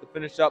Chris to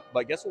finish up,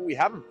 but guess what we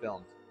haven't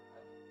filmed?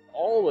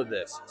 All of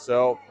this.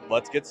 So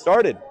let's get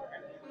started.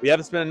 We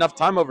haven't spent enough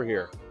time over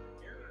here.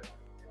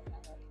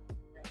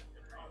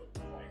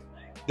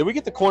 Did we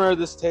get the corner of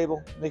this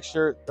table? Make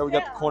sure that we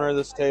got the corner of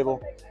this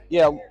table.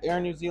 Yeah, Air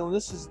New Zealand,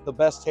 this is the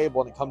best table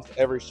when it comes to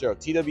every show.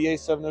 TWA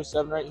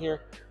 707 right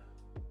here.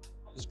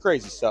 It's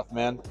crazy stuff,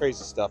 man.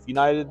 Crazy stuff.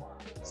 United,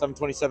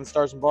 727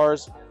 stars and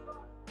bars.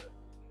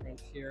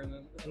 Thanks here in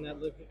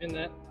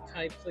that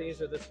type, please,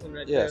 or this one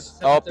right Yes.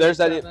 there. Oh, there's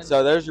that. 737.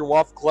 So there's your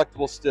waffle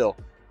collectible still.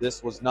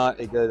 This was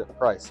not a good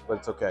price, but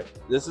it's okay.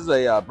 This is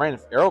a brand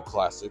of Aero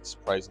Classics,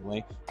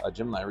 surprisingly.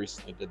 Gemini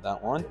recently did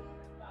that one.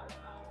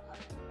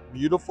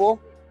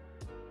 Beautiful.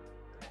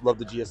 Love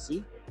the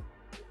GSC.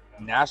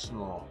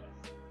 National.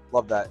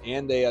 Love that.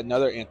 And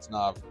another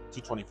Antonov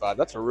 225.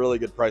 That's a really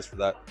good price for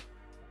that.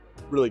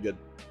 Really good.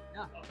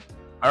 Yeah.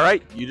 All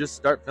right, you just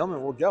start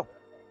filming. We'll go.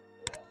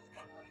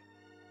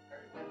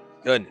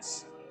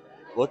 Goodness.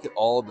 Look at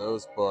all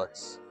those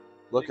books.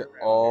 Look at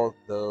all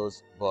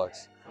those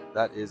books.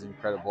 That is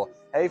incredible.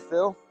 Hey,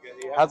 Phil.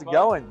 How's it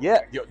going? Yeah.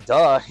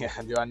 Duh.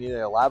 Yeah. Do I need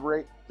to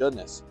elaborate?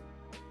 Goodness.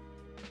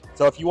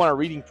 So if you want a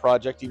reading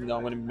project, even though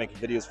I'm going to be making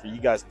videos for you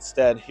guys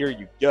instead, here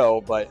you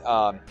go. But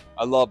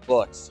I love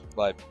books,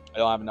 but I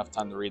don't have enough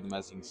time to read them,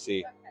 as you can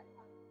see.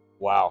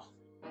 Wow.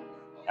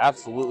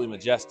 Absolutely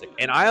majestic.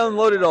 And I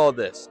unloaded all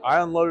this.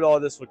 I unloaded all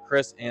this with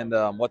Chris and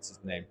what's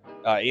his name?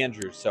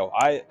 Andrew. So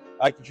I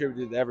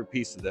contributed to every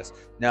piece of this.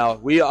 Now,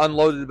 we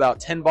unloaded about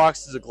 10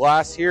 boxes of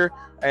glass here,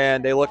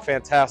 and they look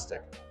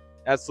fantastic.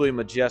 Absolutely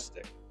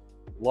majestic.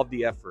 Love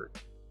the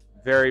effort.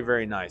 Very,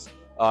 very nice.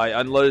 I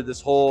unloaded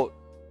this whole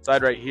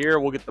side right here.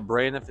 We'll get the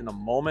Braniff in a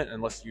moment,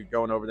 unless you're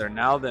going over there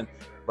now then.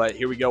 But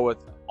here we go with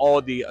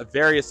all the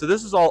various. So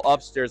this is all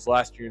upstairs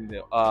last year in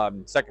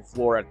the second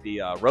floor at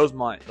the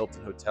Rosemont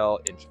Hilton Hotel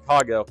in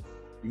Chicago.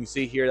 You can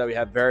see here that we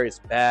have various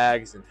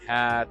bags and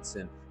hats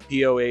and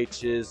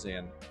POHs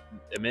and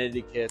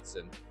amenity kits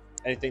and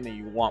anything that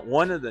you want.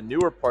 One of the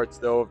newer parts,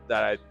 though,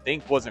 that I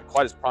think wasn't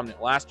quite as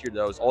prominent last year,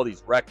 though, is all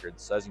these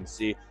records. So as you can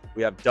see,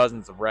 we have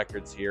dozens of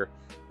records here,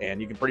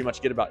 and you can pretty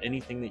much get about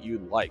anything that you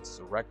like.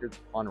 So records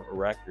upon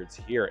records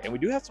here. And we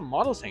do have some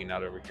models hanging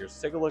out over here.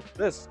 So take a look at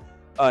this.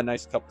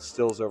 Nice couple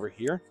stills over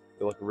here.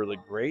 They look really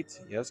great.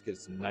 Yes, get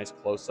some nice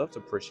close-ups.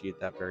 Appreciate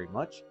that very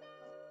much.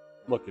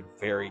 Looking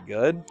very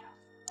good.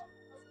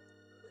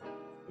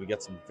 We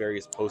got some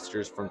various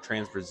posters from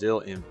Trans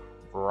Brazil in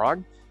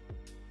Prague.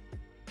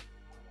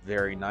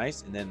 Very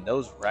nice. And then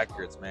those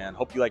records, man.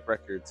 Hope you like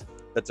records.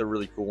 That's a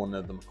really cool one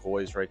of the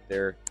McCauley's right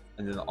there.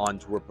 And then the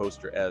on-tour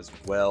poster as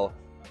well.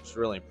 Just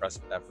really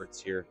impressive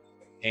efforts here.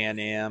 Pan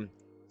Am.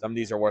 Some of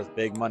these are worth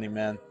big money,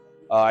 man.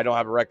 I don't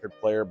have a record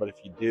player, but if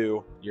you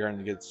do, you're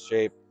in good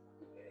shape.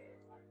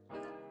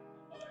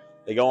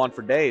 They go on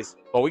for days.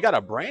 But we got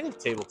a Braniff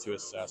table to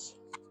assess.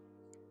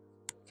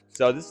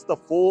 So this is the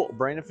full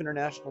Braniff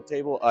International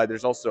table.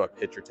 There's also a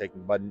picture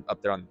taking button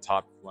up there on the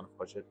top if you want to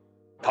push it.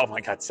 Oh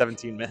my God,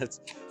 17 minutes.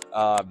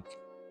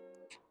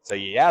 So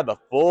yeah, the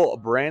full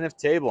Braniff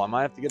table. I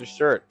might have to get a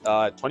shirt.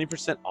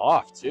 20%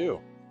 off too.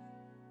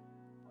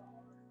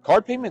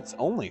 Card payments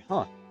only,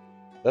 huh?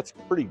 That's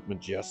pretty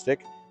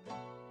majestic.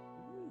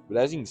 But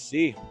as you can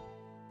see,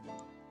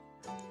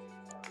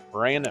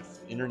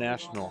 Braniff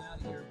International.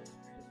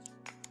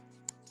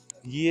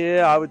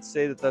 Yeah, I would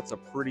say that that's a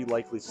pretty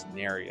likely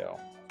scenario.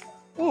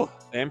 Ooh,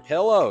 and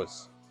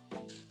pillows.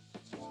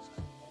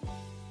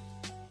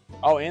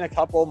 Oh, and a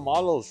couple of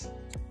models.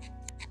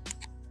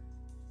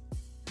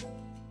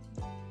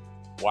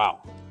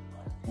 Wow.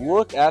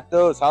 Look at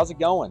those. How's it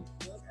going?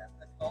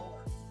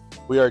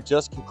 We are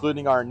just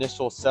concluding our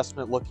initial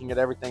assessment, looking at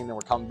everything, then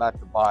we're coming back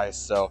to buy.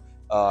 So,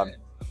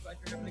 Looks like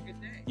you're having a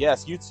good day.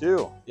 yes, you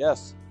too.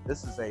 Yes,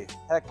 this is a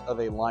heck of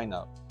a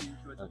lineup.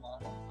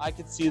 I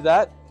could see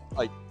that.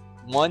 Like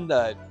 1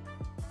 to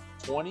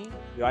 20.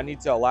 Do I need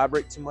to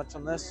elaborate too much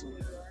on this?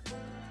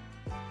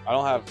 I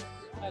don't have.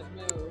 Has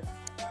moved.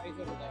 He's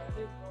over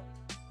there.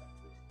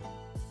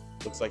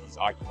 Looks like he's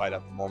occupied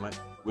at the moment.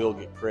 We'll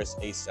get Chris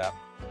ASAP.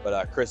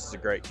 But Chris is a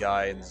great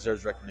guy and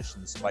deserves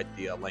recognition despite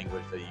the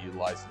language that he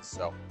utilizes.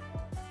 So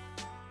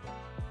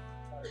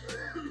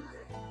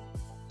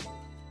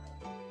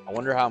I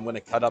wonder how I'm going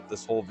to cut up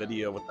this whole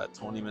video with that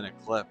 20-minute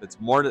clip. It's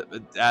more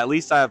to, at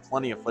least I have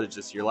plenty of footage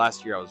this year.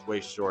 Last year I was way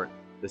short.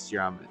 This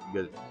year I'm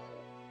good.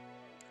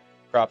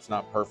 Crop's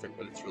not perfect,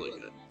 but it's really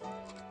good.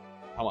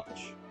 How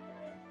much?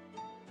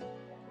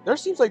 There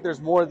seems like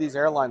there's more of these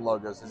airline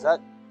logos. Is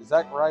that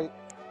right?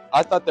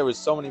 I thought there was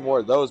so many more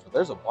of those, but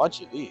there's a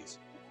bunch of these.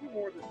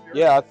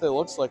 Yeah, it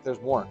looks like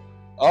there's more.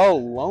 Oh,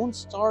 Lone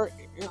Star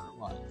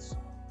Airlines.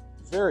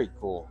 Very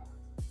cool.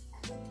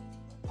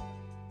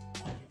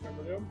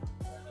 Remember them?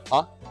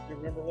 Huh? You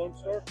remember Lone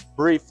Star?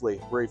 Briefly.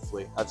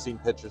 I've seen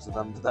pictures of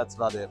them, but that's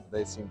about it.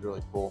 They seemed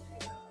really cool.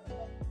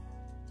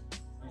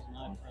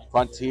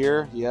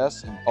 Frontier,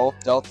 yes, and both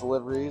Delta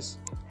liveries.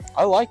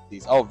 I like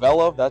these. Oh,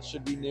 Velo, that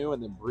should be new,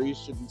 and then Breeze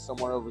should be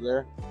somewhere over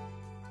there.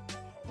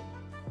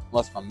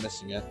 Unless I'm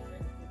missing it.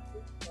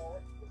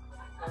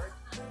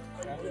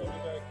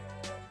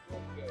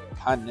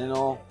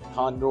 Continental,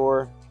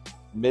 Condor,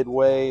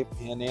 Midway,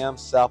 Pan Am,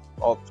 South.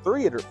 Oh, 4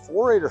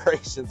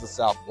 iterations of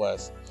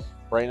Southwest.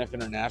 Braniff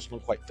International,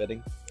 quite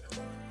fitting.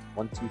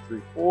 1, 2,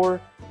 3,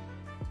 4.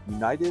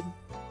 United.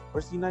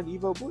 Where's the United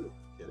Evo Blue?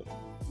 Kidding.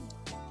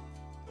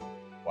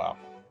 Wow.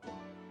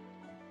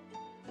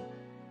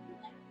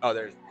 Oh,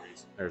 there's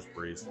Breeze. There's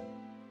Breeze.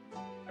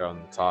 there on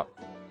the top.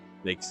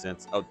 Makes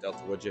sense. Oh,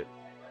 Delta Widget.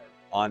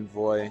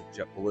 Envoy,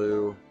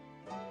 JetBlue.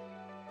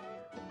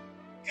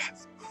 God,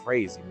 it's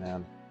crazy,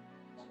 man.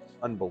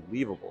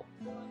 Unbelievable.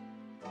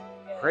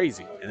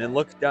 Crazy. And then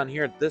look down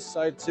here at this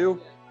side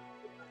too.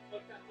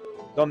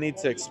 Don't need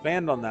to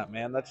expand on that,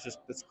 man. That's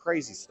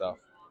crazy stuff.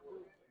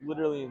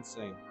 Literally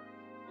insane.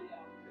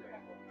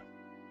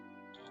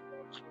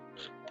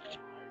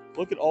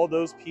 Look at all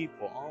those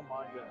people. Oh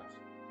my gosh.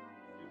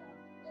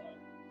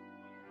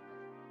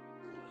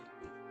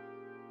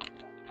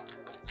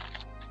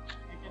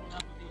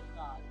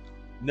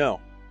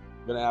 No.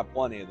 I'm gonna have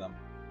plenty of them.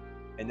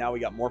 And now we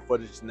got more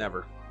footage than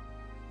ever.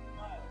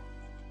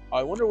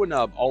 I wonder when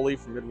Ollie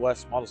from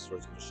Midwest Model Store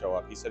is going to show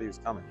up. He said he was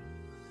coming.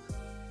 I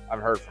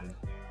haven't heard from him.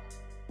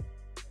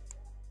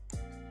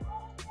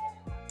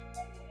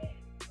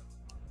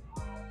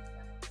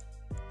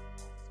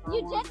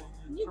 You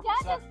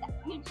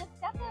just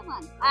got that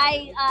one.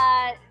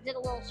 I did a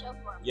little show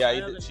for him.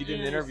 Yeah, she did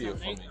an interview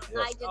for me. Yes.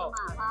 I did a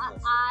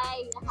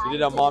mom. She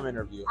did a mom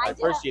interview. I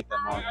appreciate that,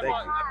 Mom.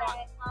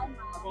 Thank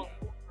you.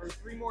 Or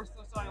 3 more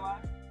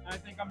eyelashes. I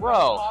think I'm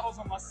Bro, models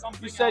unless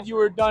something you said you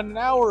were done an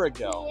hour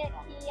ago.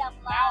 He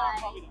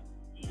applied.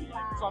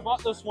 So I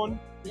bought this one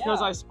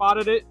because I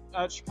spotted it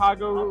at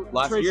Chicago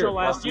trade show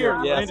last year.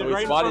 Yeah, so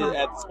we spotted it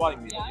at the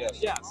spotting meeting. Yes.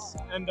 Yes,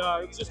 and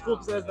it's just cool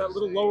because it has that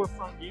little lower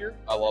front gear.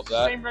 I love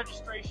that. Same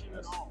registration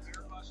as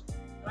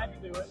I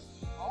can do it.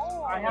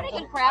 Oh, I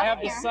have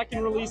the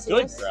second release of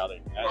this. Good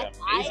crowding.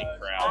 Amazing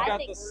crowd. I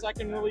got the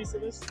second release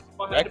of this.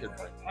 I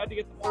had to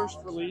get the first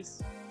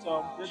release.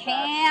 So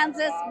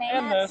Kansas may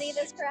not see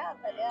this crowd,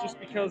 but yeah. Just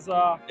because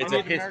it's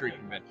a history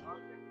convention.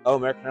 Oh,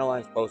 American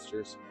Airlines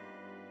posters.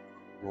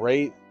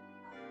 Great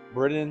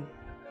Britain,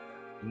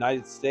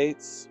 United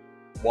States,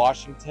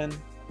 Washington,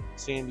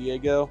 San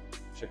Diego,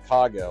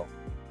 Chicago.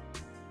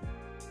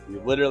 We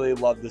literally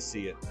love to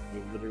see it.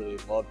 We literally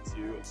love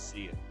to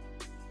see it.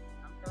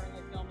 I'm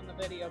currently filming the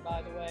video,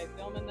 by the way.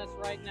 Filming this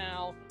right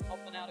now,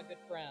 helping out a good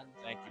friend.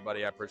 Thank you,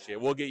 buddy. I appreciate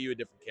it. We'll get you a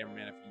different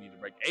cameraman if you need a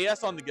break.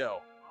 AS on the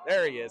go.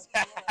 There he is.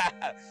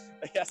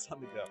 AS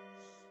on the go.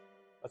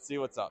 Let's see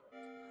what's up.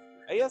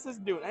 AS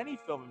isn't doing any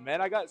filming, man.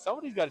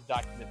 Somebody's got to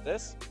document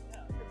this.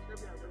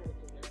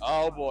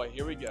 Oh boy,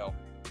 here we go.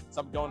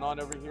 Something going on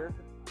over here.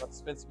 Let's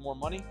spend some more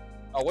money.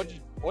 Oh, what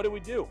did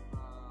we do?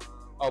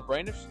 Oh,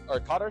 Brandon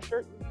caught our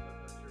shirt.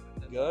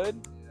 Good.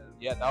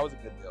 Yeah, that was a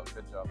good deal.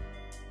 Good job.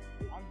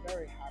 I'm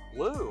very happy.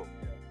 Blue.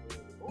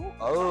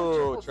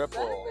 Oh,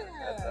 triple.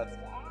 That's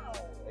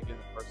taking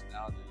the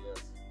personality.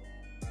 Yes.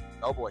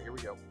 Oh boy, here we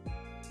go.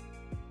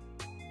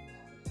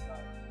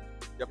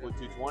 JetBlue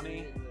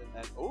 220.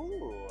 And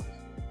ooh,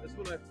 this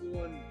one I flew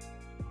on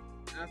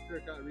after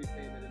it got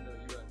repainted in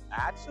the U.S.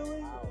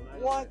 Actually?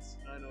 What?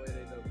 908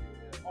 AW.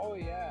 Yeah. Oh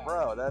yeah.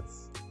 Bro,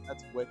 that's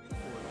wicked.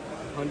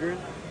 100.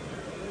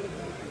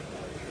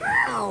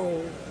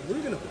 Wow. Where are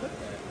you gonna put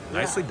that?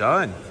 Nicely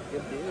done.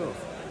 Good deal.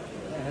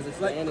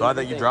 Glad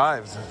that you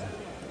drive.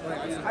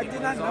 I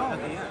did not know.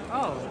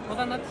 Oh, well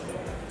then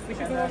we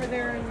should go over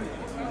there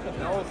and...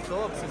 Noel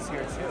Phillips is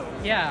here too.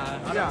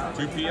 Yeah.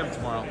 2 p.m.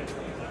 tomorrow.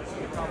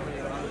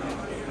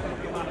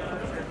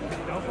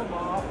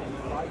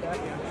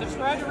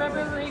 Subscribe to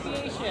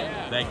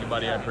Redriveraviation. Thank you,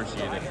 buddy. I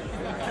appreciate it.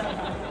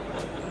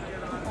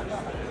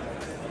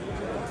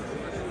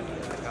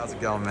 How's it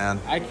going, man?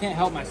 I can't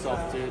help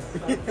myself, dude.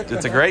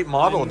 It's a great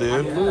model,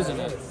 dude. I'm losing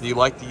it. Do you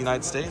like the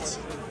United States?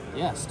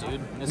 Yes,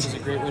 dude. This is a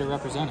great way to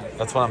represent it.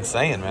 That's what I'm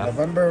saying, man.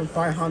 November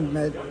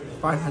 500.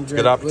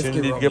 Good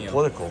opportunity to get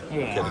political.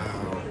 Yeah.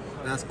 Wow.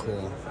 That's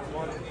cool.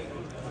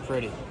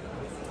 Pretty.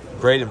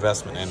 Great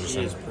investment,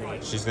 Anderson. She is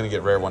pretty. She's going to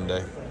get rare one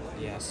day.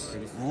 Yes.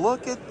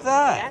 Look at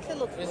that. Actually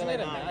looks really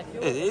nice.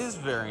 It is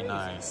very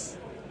nice.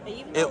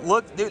 Even It though-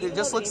 looked, dude, even it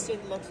just though looks. the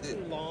engine looks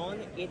too long.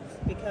 It's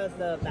because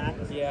the back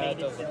is made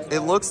it. It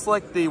looks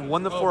like the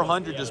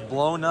 1-400 just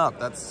blown up.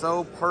 That's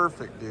so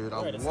perfect, dude.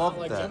 I It's love not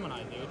like that.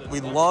 Gemini, dude. It's We'd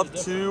actually love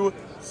different.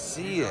 to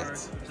see it.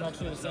 It's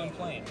actually the same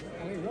plane.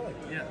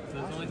 Yeah.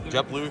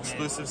 JetBlue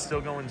exclusive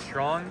still going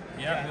strong.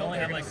 Yeah, we only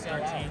have like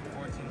 13,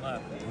 14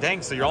 left.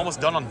 Dang, so you're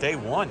almost done on day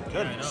one.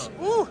 Goodness.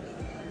 Woo.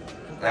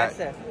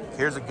 Impressive.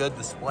 Here's a good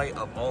display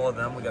of all of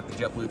them. We got the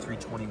JetBlue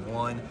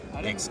 321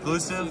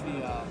 exclusive,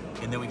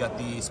 and then we got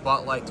the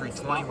Spotlight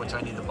 320, which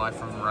I need to buy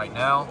from right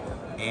now,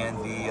 and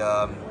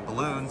the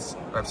balloons,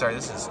 or I'm sorry,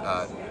 this is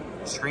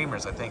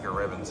streamers, I think, or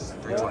ribbons,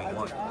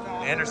 321.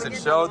 Anderson,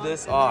 show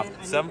this off.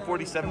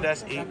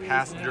 747-8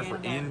 passenger for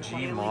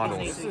NG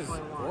models. This is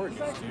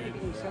gorgeous,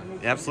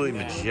 dude. Absolutely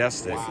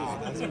majestic.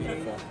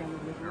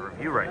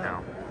 Review right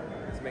now.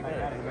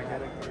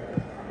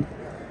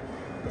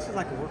 This is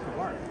like a work of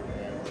art.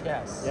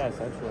 Yes. Yeah,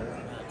 essentially.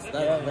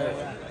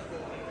 Yeah.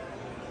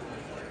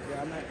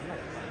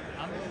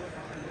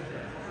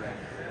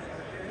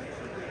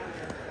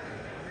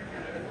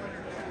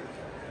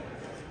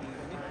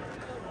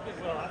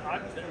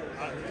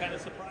 I'm kind of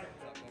surprised.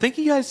 Thank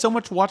you guys so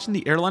much for watching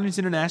the Airliners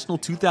International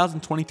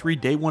 2023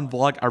 Day 1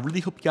 vlog. I really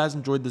hope you guys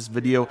enjoyed this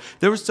video.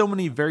 There were so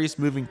many various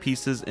moving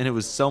pieces and it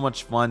was so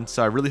much fun,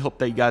 so I really hope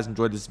that you guys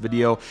enjoyed this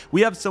video.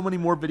 We have so many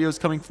more videos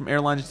coming from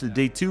Airliners, the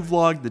Day 2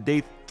 vlog, the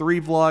Day 3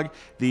 vlog,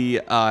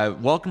 the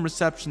welcome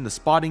reception, the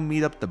spotting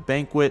meetup, the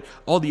banquet,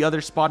 all the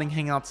other spotting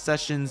hangout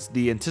sessions,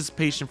 the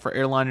anticipation for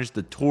Airliners,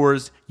 the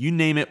tours, you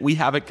name it, we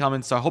have it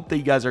coming. So I hope that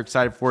you guys are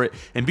excited for it,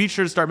 and be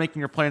sure to start making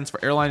your plans for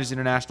Airliners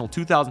International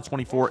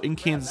 2024 in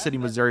Kansas City,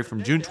 Missouri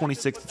from June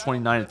 26th to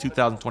 29th of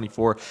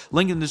 2024.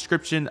 Link in the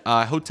description.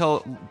 Hotel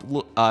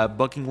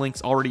booking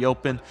links already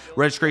open.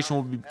 Registration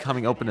will be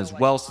becoming open as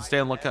well, so stay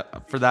on the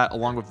lookout for that,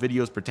 along with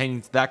videos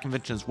pertaining to that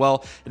convention as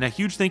well. And a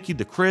huge thank you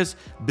to Chris,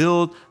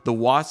 Build, the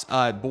WAS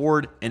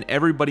board, and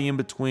everybody in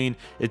between.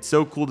 It's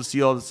so cool to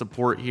see all the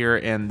support here,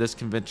 and this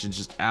convention is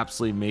just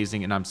absolutely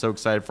amazing, and I'm so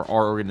excited for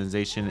our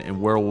organization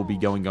and where we'll be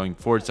going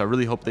forward. So I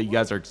really hope that you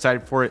guys are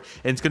excited for it,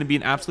 and it's going to be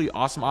an absolutely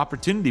awesome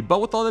opportunity. But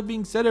with all that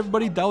being said,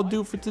 everybody, that will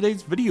do it for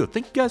today's video.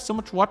 Thank you guys so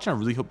much for watching. I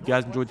really hope you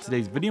guys enjoyed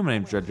today's video. My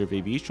name is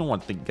Redriveraviation. I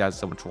want to thank you guys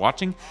so much for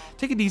watching.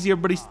 Take it easy,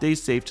 everybody. Stay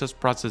safe. Trust the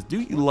process. Do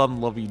what you love and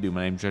love what you do.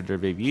 My name is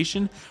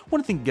Redriveraviation. I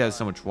want to thank you guys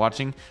so much for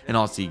watching, and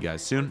I'll see you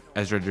guys soon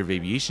as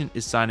Redriveraviation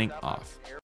is signing off.